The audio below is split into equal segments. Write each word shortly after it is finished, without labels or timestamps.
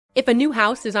If a new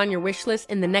house is on your wish list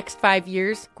in the next 5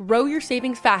 years, grow your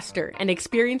savings faster and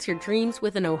experience your dreams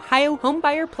with an Ohio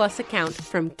Homebuyer Plus account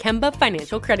from Kemba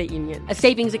Financial Credit Union. A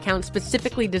savings account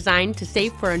specifically designed to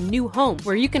save for a new home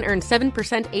where you can earn 7%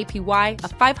 APY, a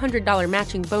 $500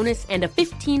 matching bonus, and a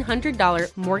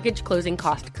 $1,500 mortgage closing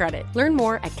cost credit. Learn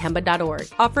more at Kemba.org.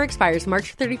 Offer expires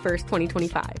March 31st,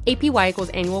 2025. APY equals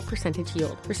annual percentage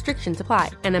yield. Restrictions apply.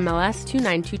 NMLS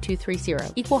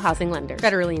 292230. Equal housing lender.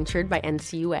 Federally insured by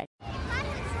NCUA.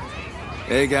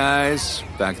 Hey guys,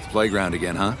 back at the playground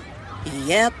again, huh?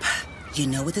 Yep. You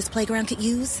know what this playground could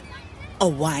use? A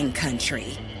wine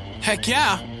country. Heck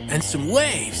yeah, and some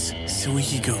waves so we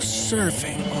could go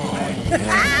surfing. Oh, yeah.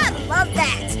 Ah, love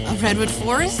that. A redwood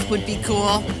forest would be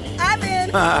cool. I'm in.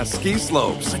 Ah, ski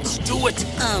slopes. Let's do it.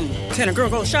 Can a girl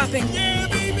go shopping? Yeah,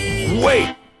 baby.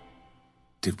 Wait!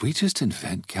 Did we just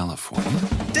invent California?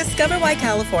 Discover why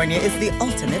California is the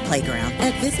ultimate playground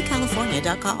at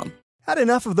visitcalifornia.com. Had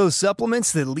enough of those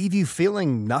supplements that leave you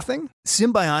feeling nothing?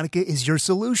 Symbiotica is your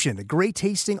solution to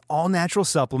great-tasting, all-natural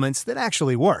supplements that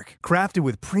actually work. Crafted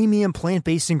with premium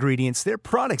plant-based ingredients, their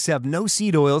products have no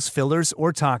seed oils, fillers,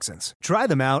 or toxins. Try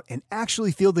them out and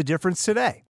actually feel the difference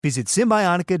today. Visit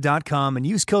Symbiotica.com and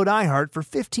use code IHEART for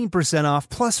 15% off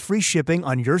plus free shipping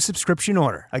on your subscription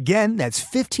order. Again, that's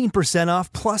 15%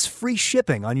 off plus free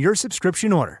shipping on your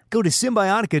subscription order. Go to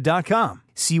Symbiotica.com,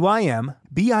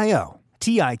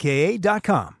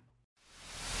 CYMBIOTIKA.com.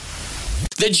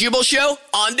 The Jubal Show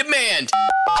on demand.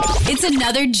 It's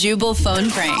another Jubal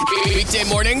phone prank. Weekday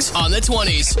mornings on the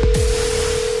 20s.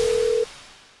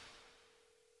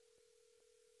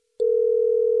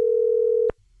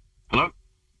 Hello?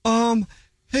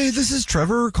 Hey, this is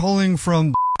Trevor calling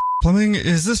from Plumbing.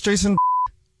 Is this Jason?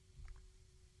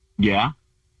 Yeah.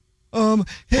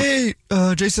 Hey,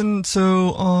 Jason,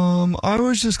 so, I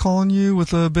was just calling you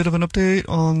with a bit of an update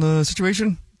on the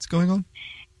situation that's going on.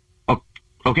 Oh,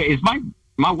 okay, is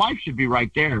my wife should be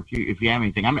right there if you have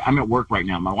anything. I'm at work right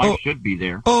now. My wife should be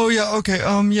there. Oh, yeah, okay.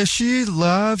 Yeah, she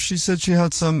left. She said she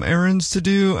had some errands to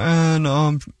do and,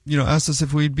 asked us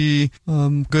if we'd be,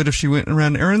 good if she went and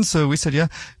ran errands. So we said, yeah.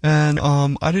 And,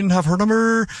 I didn't have her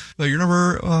number, but your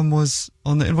number, was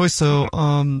on the invoice. So,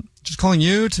 just calling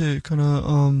you to kind of,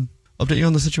 update you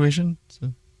on the situation.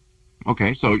 So.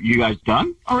 Okay, so you guys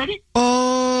done already?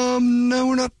 No,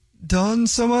 we're not done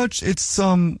so much. It's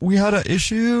we had a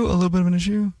little bit of an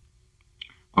issue.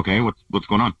 Okay, what's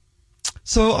going on?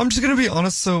 So I'm just gonna be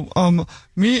honest. So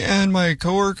me and my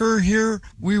coworker here,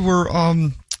 we were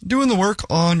doing the work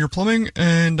on your plumbing,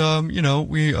 and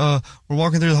we were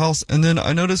walking through the house, and then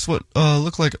I noticed what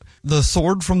looked like the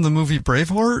sword from the movie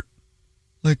Braveheart.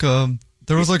 Like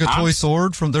there was like a toy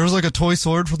sword from the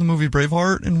movie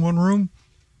Braveheart in one room.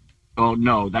 Oh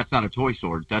no, that's not a toy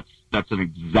sword. That's an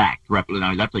exact replica.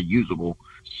 No, that's a usable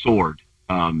sword.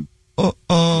 What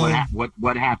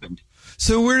happened?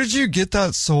 So where did you get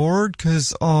that sword?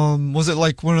 Because was it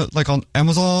like on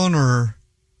Amazon or?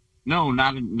 No,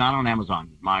 not on Amazon.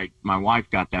 My wife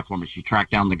got that for me. She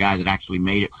tracked down the guy that actually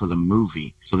made it for the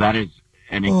movie. So that is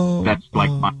that's like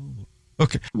my.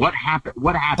 Okay. What happened?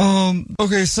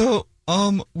 Okay, so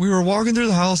we were walking through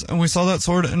the house and we saw that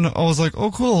sword and I was like,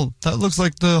 oh cool, that looks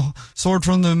like the sword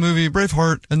from the movie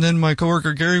Braveheart. And then my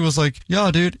coworker Gary was like, yeah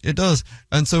dude, it does.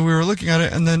 And so we were looking at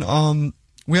it and then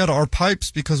we had our pipes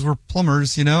because we're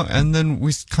plumbers, and then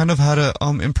we kind of had a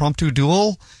impromptu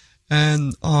duel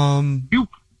and You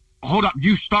hold up,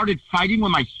 you started fighting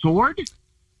with my sword?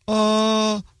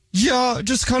 Yeah,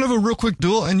 just kind of a real quick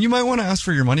duel, and you might want to ask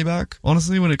for your money back,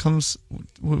 honestly, when it comes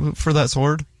for that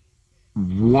sword.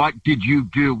 What did you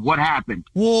do? What happened?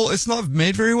 Well, it's not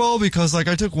made very well because, I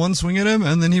took one swing at him,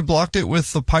 and then he blocked it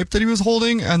with the pipe that he was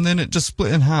holding, and then it just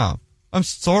split in half. I'm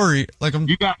sorry.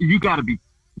 You gotta be...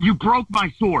 You broke my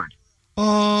sword.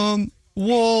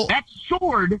 Well... That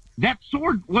sword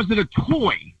wasn't a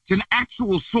toy. It's an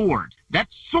actual sword. That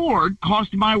sword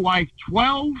cost my wife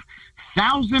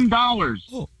 $12,000.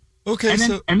 Oh, okay,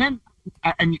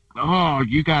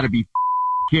 you gotta be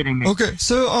kidding me. Okay,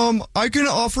 so I can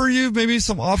offer you maybe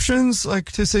some options,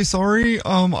 to say sorry.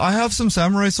 I have some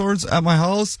samurai swords at my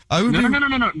house. No.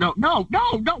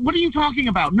 What are you talking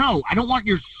about? No, I don't want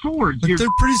your swords. They're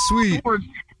pretty sweet. Swords.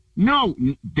 No,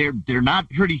 they're not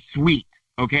pretty sweet.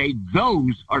 Okay,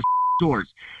 those are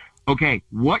swords. Okay,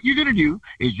 what you're gonna do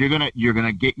is you're gonna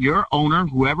get your owner,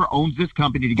 whoever owns this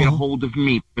company, to get a hold of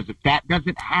me, because if that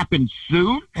doesn't happen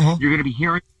soon, you're gonna be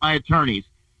hearing from my attorneys.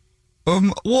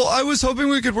 Well, I was hoping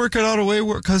we could work it out a way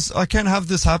where, because I can't have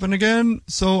this happen again.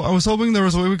 So I was hoping there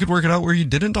was a way we could work it out where you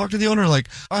didn't talk to the owner.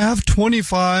 I have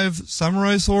 25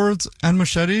 samurai swords and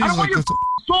machetes. I don't want your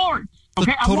swords.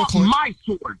 Okay, I want my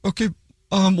sword. Okay,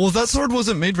 Well, that sword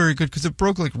wasn't made very good because it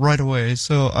broke like right away.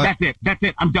 So That's it.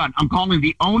 I'm done. I'm calling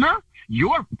the owner.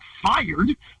 You're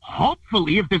fired.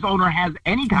 Hopefully, if this owner has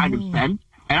any kind of sense,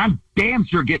 and I'm damn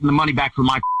sure getting the money back for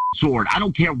my sword. I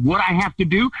don't care what I have to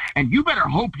do, and you better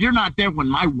hope you're not there when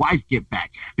my wife gets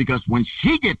back, because when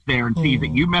she gets there and sees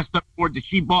that you messed up the sword that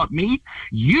she bought me,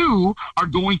 you are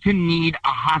going to need a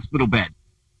hospital bed.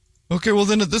 Okay, well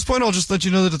then at this point I'll just let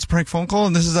you know that it's a prank phone call,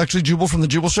 and this is actually Jubal from the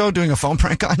Jubal Show doing a phone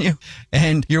prank on you,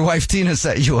 and your wife Tina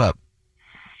set you up.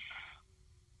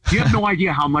 You have no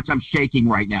idea how much I'm shaking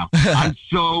right now. I'm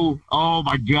so, oh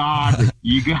my God.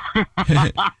 You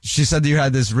got. She said that you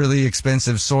had this really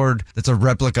expensive sword that's a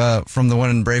replica from the one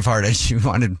in Braveheart, and she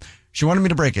wanted me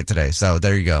to break it today. So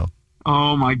there you go.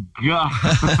 Oh my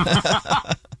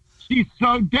God. She's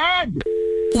so dead.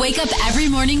 Wake up every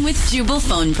morning with Jubal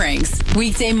phone pranks.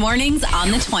 Weekday mornings on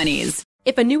the 20s.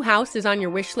 If a new house is on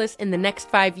your wish list in the next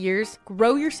 5 years,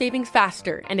 grow your savings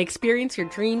faster and experience your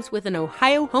dreams with an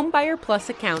Ohio Homebuyer Plus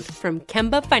account from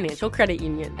Kemba Financial Credit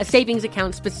Union. A savings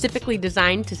account specifically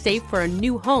designed to save for a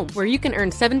new home, where you can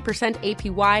earn 7%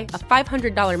 APY,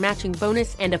 a $500 matching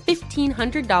bonus, and a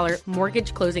 $1,500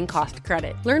 mortgage closing cost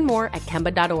credit. Learn more at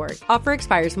Kemba.org. Offer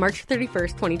expires March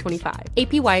 31st, 2025.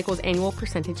 APY equals annual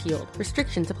percentage yield.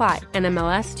 Restrictions apply.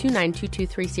 NMLS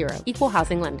 292230. Equal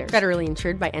housing lender. Federally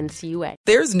insured by NCUA.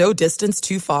 There's no distance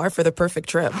too far for the perfect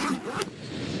trip.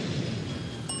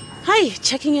 Hi,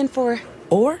 checking in for...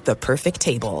 Or the perfect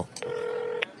table.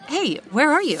 Hey,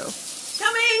 where are you?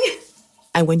 Coming!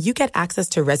 And when you get access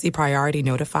to Resi Priority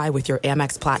Notify with your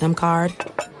Amex Platinum card...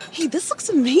 Hey, this looks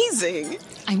amazing.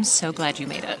 I'm so glad you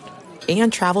made it.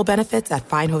 And travel benefits at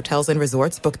fine hotels and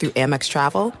resorts booked through Amex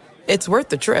Travel, it's worth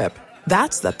the trip.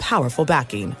 That's the powerful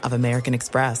backing of American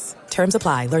Express. Terms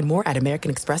apply. Learn more at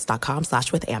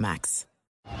americanexpress.com/withAmex.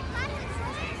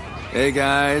 Hey,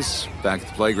 guys. Back at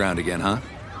the playground again, huh?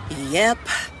 Yep.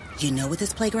 You know what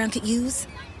this playground could use?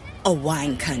 A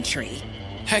wine country.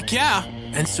 Heck yeah,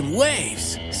 and some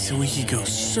waves so we could go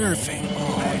surfing.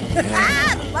 Oh,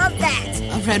 yeah. Love that.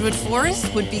 A redwood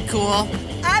forest would be cool.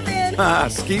 I'm in.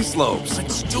 Ski slopes.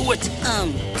 Let's do it.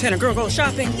 Can a girl go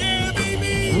shopping? Yeah,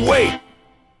 baby. Wait.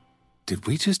 Did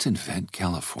we just invent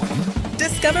California?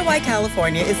 Discover why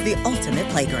California is the ultimate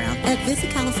playground at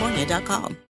visitcalifornia.com.